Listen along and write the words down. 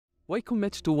Why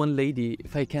commit to one lady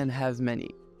if I can have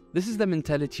many? This is the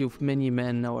mentality of many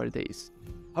men nowadays.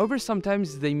 However,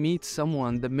 sometimes they meet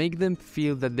someone that make them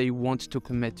feel that they want to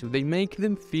commit to. They make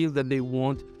them feel that they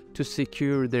want to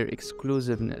secure their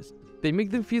exclusiveness. They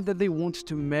make them feel that they want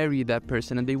to marry that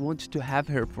person and they want to have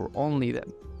her for only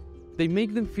them. They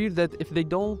make them feel that if they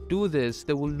don't do this,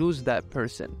 they will lose that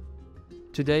person.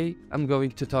 Today, I'm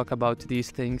going to talk about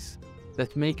these things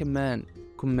that make a man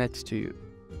commit to you.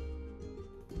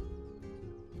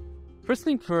 First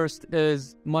thing first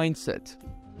is mindset.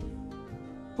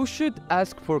 Who should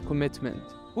ask for commitment?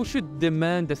 Who should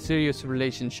demand a serious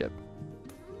relationship?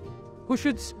 Who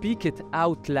should speak it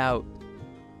out loud?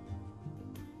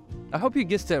 I hope you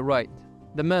guessed it right.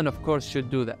 The man, of course, should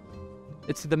do that.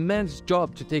 It's the man's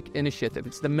job to take initiative.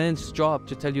 It's the man's job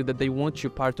to tell you that they want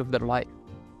you part of their life.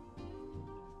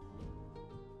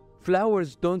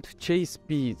 Flowers don't chase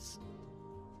bees.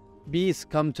 Bees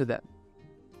come to them.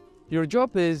 Your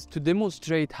job is to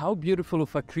demonstrate how beautiful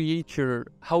of a creature,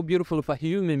 how beautiful of a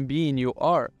human being you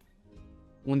are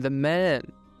when the man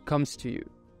comes to you.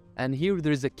 And here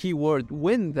there is a key word,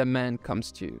 when the man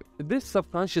comes to you. This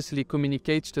subconsciously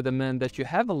communicates to the man that you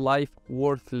have a life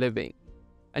worth living.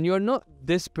 And you are not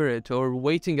desperate or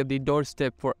waiting at the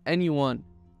doorstep for anyone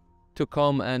to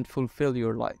come and fulfill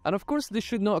your life. And of course, this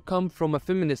should not come from a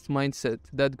feminist mindset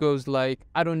that goes like,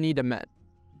 I don't need a man.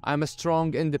 I'm a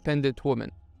strong, independent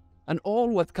woman. And all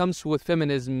what comes with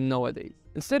feminism nowadays.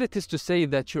 Instead, it is to say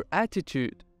that your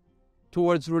attitude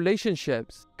towards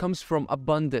relationships comes from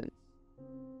abundance,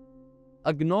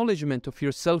 acknowledgement of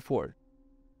your self-worth,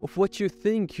 of what you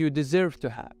think you deserve to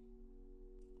have.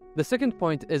 The second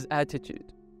point is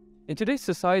attitude. In today's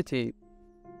society,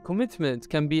 commitment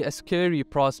can be a scary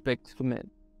prospect for men,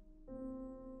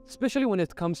 especially when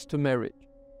it comes to marriage,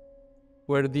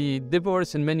 where the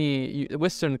divorce in many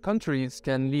Western countries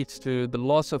can lead to the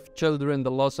loss of children,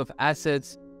 the loss of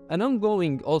assets, and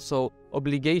ongoing also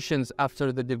obligations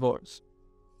after the divorce.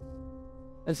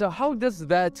 And so how does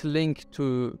that link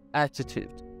to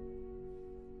attitude?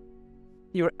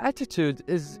 Your attitude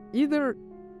is either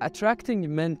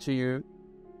attracting men to you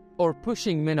or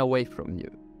pushing men away from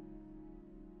you.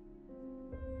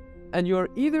 And you're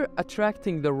either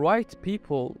attracting the right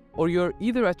people or you're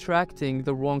either attracting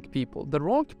the wrong people. The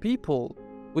wrong people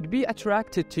would be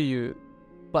attracted to you,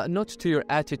 but not to your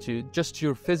attitude, just to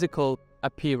your physical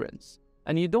appearance.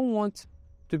 And you don't want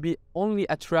to be only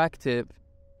attractive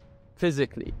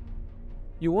physically.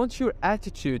 You want your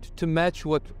attitude to match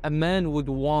what a man would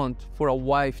want for a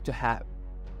wife to have.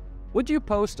 What do you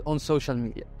post on social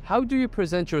media? How do you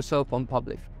present yourself on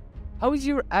public? How is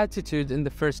your attitude in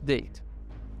the first date?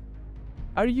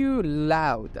 Are you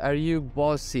loud? Are you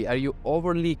bossy? Are you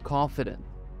overly confident?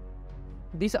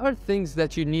 These are things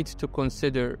that you need to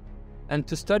consider and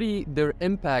to study their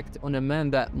impact on a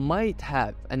man that might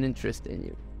have an interest in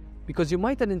you. Because you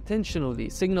might unintentionally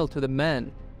signal to the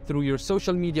man through your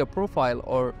social media profile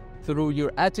or through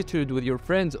your attitude with your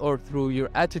friends or through your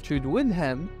attitude with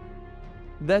him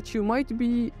that you might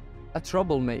be a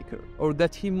troublemaker or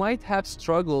that he might have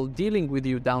struggled dealing with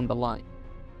you down the line.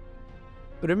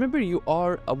 But remember, you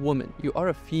are a woman, you are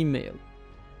a female,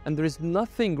 and there is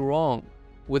nothing wrong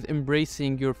with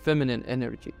embracing your feminine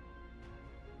energy.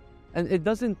 And it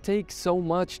doesn't take so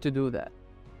much to do that.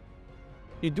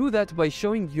 You do that by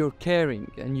showing your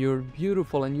caring and your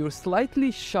beautiful and your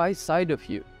slightly shy side of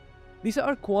you. These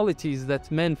are qualities that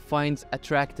men find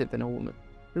attractive in a woman.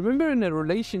 Remember, in a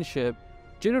relationship,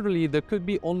 generally there could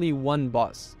be only one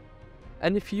boss.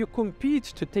 And if you compete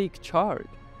to take charge,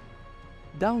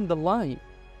 down the line,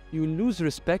 you lose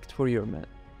respect for your man.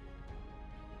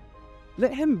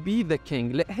 Let him be the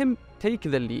king, let him take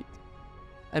the lead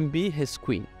and be his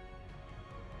queen.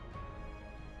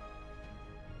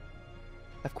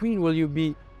 A queen, will you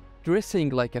be dressing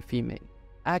like a female,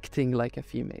 acting like a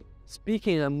female,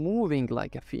 speaking and moving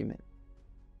like a female.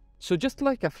 So just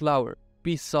like a flower,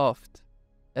 be soft,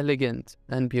 elegant,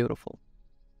 and beautiful.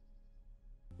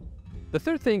 The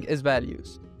third thing is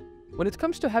values. When it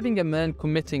comes to having a man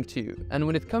committing to you, and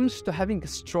when it comes to having a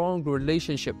strong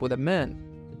relationship with a man,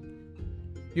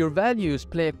 your values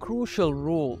play a crucial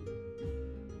role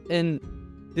in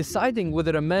deciding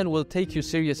whether a man will take you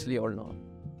seriously or not.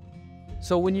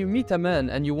 So when you meet a man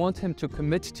and you want him to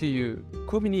commit to you,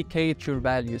 communicate your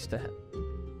values to him.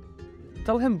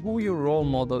 Tell him who your role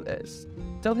model is.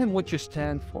 Tell him what you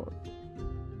stand for.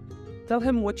 Tell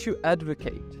him what you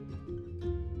advocate.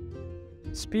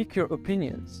 Speak your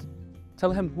opinions.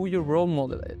 Tell him who your role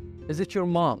model is. Is it your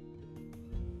mom?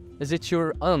 Is it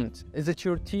your aunt? Is it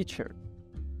your teacher?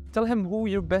 Tell him who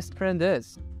your best friend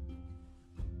is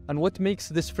and what makes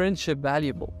this friendship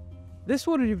valuable. This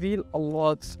will reveal a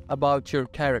lot about your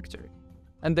character.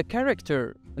 And the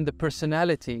character and the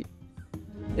personality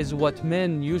is what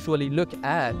men usually look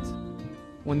at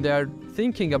when they are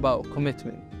thinking about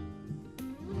commitment.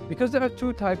 Because there are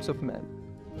two types of men.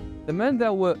 The men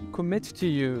that will commit to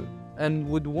you and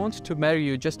would want to marry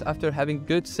you just after having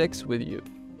good sex with you.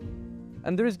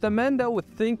 And there is the man that would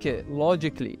think it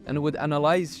logically and would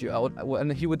analyze you,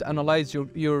 and he would analyze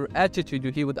your attitude,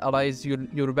 he would analyze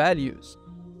your values,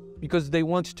 because they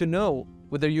want to know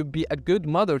whether you'd be a good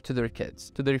mother to their kids,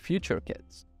 to their future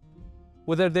kids,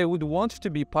 whether they would want to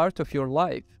be part of your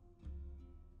life,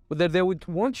 whether they would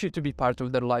want you to be part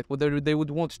of their life, whether they would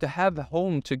want to have a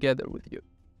home together with you.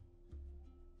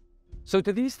 So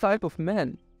to these type of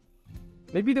men,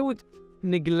 maybe they would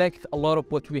neglect a lot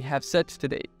of what we have said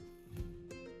today.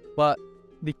 But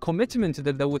the commitment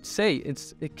that they would say,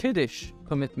 it's a kiddish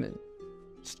commitment.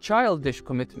 It's childish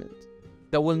commitment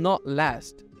that will not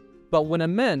last. But when a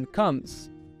man comes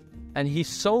and he's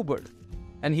sober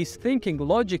and he's thinking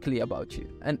logically about you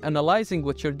and analyzing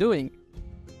what you're doing,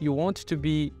 you want to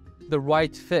be the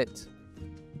right fit.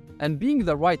 And being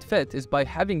the right fit is by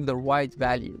having the right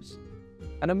values.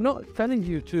 And I'm not telling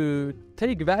you to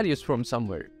take values from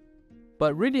somewhere,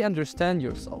 but really understand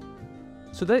yourself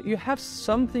so that you have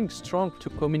something strong to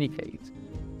communicate.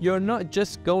 You're not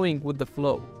just going with the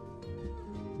flow.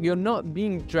 You're not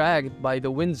being dragged by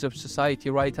the winds of society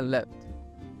right and left.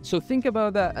 So think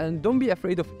about that and don't be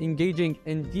afraid of engaging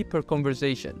in deeper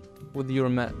conversation with your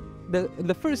man.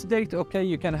 The first date, okay,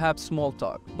 you can have small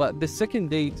talk, but the second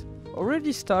date,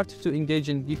 already start to engage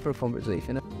in deeper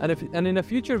conversation. And in a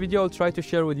future video, I'll try to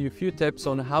share with you a few tips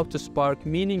on how to spark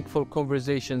meaningful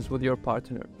conversations with your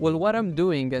partner. Will what I'm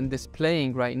doing and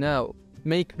displaying right now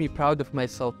make me proud of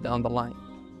myself down the line?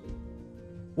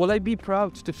 Will I be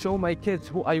proud to show my kids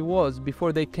who I was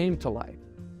before they came to life?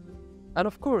 And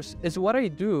of course, is what I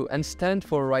do and stand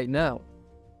for right now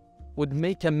would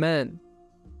make a man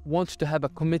want to have a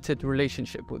committed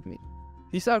relationship with me?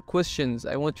 These are questions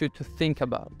I want you to think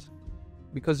about,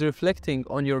 because reflecting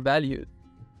on your values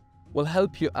will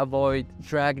help you avoid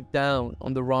dragged down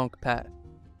on the wrong path.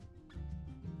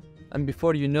 And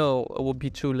before you know, it will be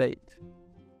too late.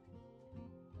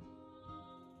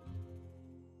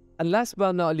 And last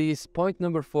but not least, point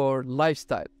number 4,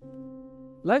 lifestyle.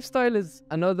 Lifestyle is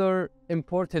another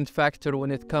important factor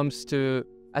when it comes to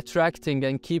attracting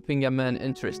and keeping a man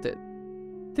interested.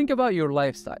 Think about your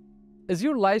lifestyle. Is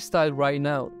your lifestyle right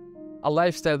now a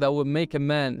lifestyle that will make a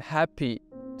man happy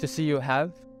to see you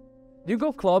have? Do you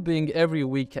go clubbing every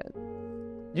weekend?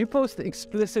 Do you post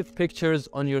explicit pictures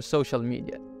on your social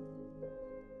media?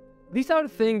 These are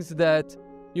things that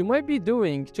you might be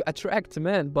doing to attract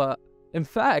men, but in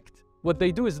fact, what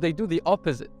they do is they do the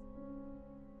opposite.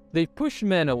 They push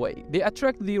men away. They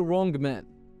attract the wrong man.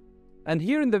 And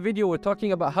here in the video, we're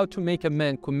talking about how to make a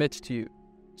man commit to you.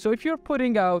 So if you're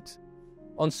putting out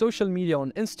on social media,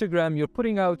 on Instagram, you're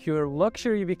putting out your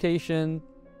luxury vacation,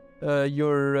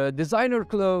 your designer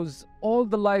clothes, all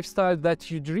the lifestyle that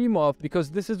you dream of,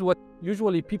 because this is what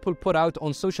usually people put out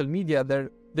on social media,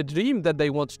 the dream that they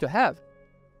want to have.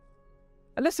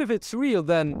 Unless if it's real,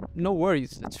 then no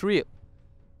worries, it's real.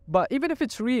 But even if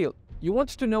it's real, you want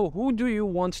to know who do you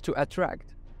want to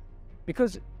attract.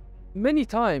 Because many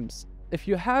times, if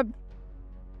you have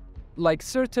like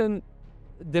certain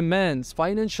demands,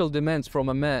 financial demands from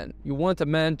a man, you want a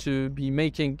man to be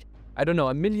making, I don't know,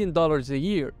 $1 million a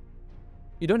year.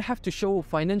 You don't have to show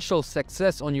financial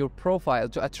success on your profile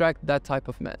to attract that type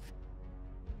of man.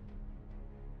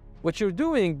 What you're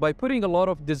doing by putting a lot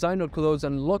of designer clothes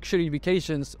and luxury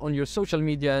vacations on your social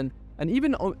media and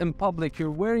even in public, you're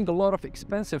wearing a lot of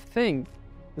expensive things,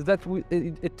 is that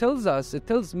it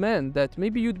tells men that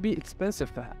maybe you'd be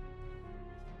expensive to have.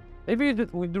 Maybe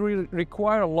it would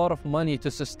require a lot of money to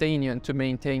sustain you and to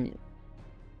maintain you.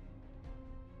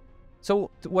 So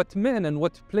what men and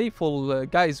what playful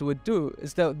guys would do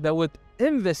is that they would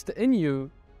invest in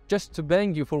you just to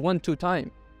bang you for 1-2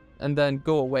 times and then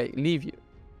go away, leave you.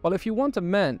 Well, if you want a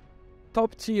man,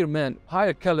 top tier man,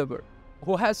 higher caliber,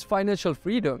 who has financial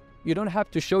freedom, you don't have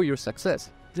to show your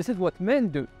success. This is what men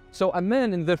do. So a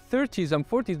man in their 30s and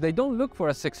 40s, they don't look for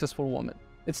a successful woman.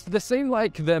 It's the same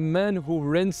like the man who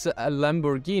rents a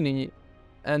Lamborghini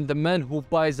and the man who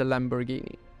buys a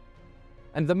Lamborghini.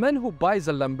 And the man who buys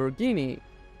a Lamborghini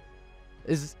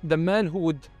is the man who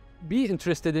would be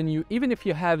interested in you even if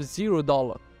you have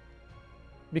 $0.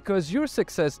 Because your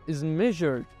success is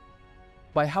measured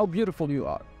by how beautiful you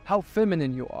are, how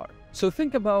feminine you are. So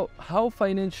think about how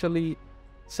financially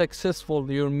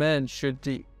successful your man should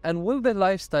be. And will the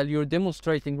lifestyle you're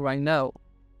demonstrating right now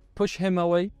push him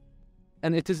away?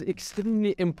 And it is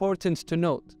extremely important to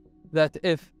note that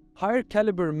if higher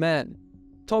caliber man,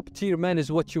 top tier man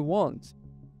is what you want,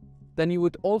 then you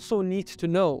would also need to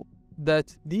know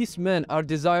that these men are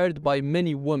desired by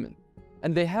many women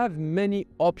and they have many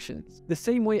options. The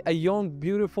same way a young,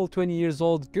 beautiful 20 years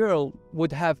old girl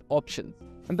would have options.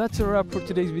 And that's a wrap for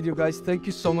today's video, guys. Thank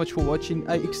you so much for watching.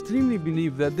 I extremely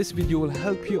believe that this video will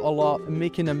help you a lot in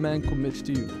making a man commit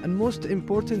to you. And most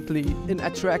importantly, in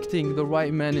attracting the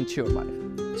right man into your life.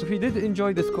 So if you did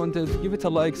enjoy this content, give it a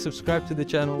like, subscribe to the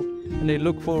channel, and I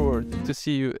look forward to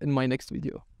see you in my next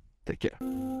video. Take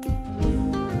care.